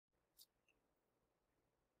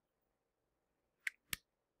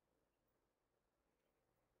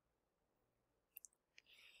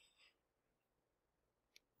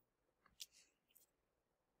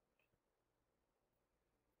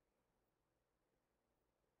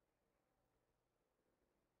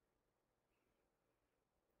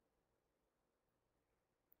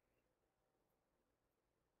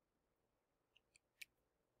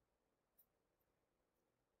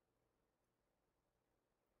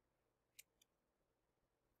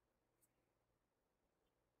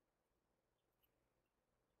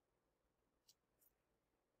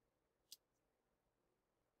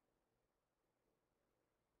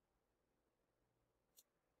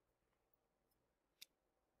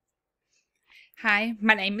Hi,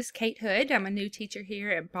 my name is Kate Hood. I'm a new teacher here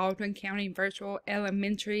at Baldwin County Virtual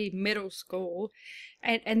Elementary Middle School.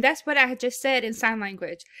 And that's what I had just said in sign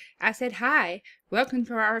language. I said, hi, welcome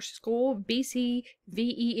to our school,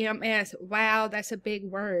 BCVEMS. Wow, that's a big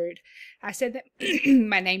word. I said that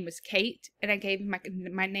my name was Kate, and I gave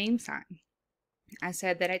my name sign. I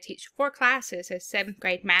said that I teach 4 classes as 7th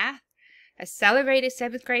grade math, accelerated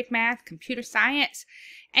 7th grade math, computer science,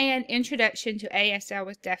 and introduction to ASL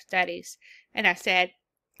with Deaf Studies. And I said,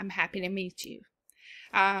 I'm happy to meet you.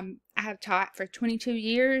 I have taught for 22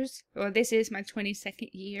 years. Well, this is my 22nd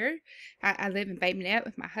year. I live in Bay Minette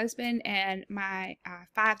with my husband and my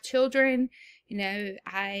 5 children. You know,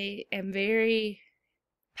 I am very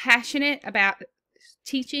passionate about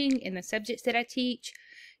teaching and the subjects that I teach.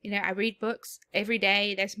 You know, I read books every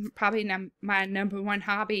day. That's probably my number one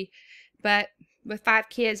hobby. But with 5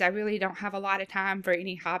 kids, I really don't have a lot of time for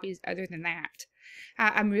any hobbies other than that.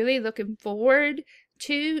 I'm really looking forward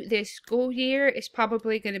to this school year. It's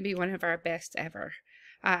probably going to be one of our best ever.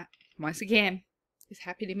 Once again, just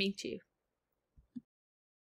happy to meet you.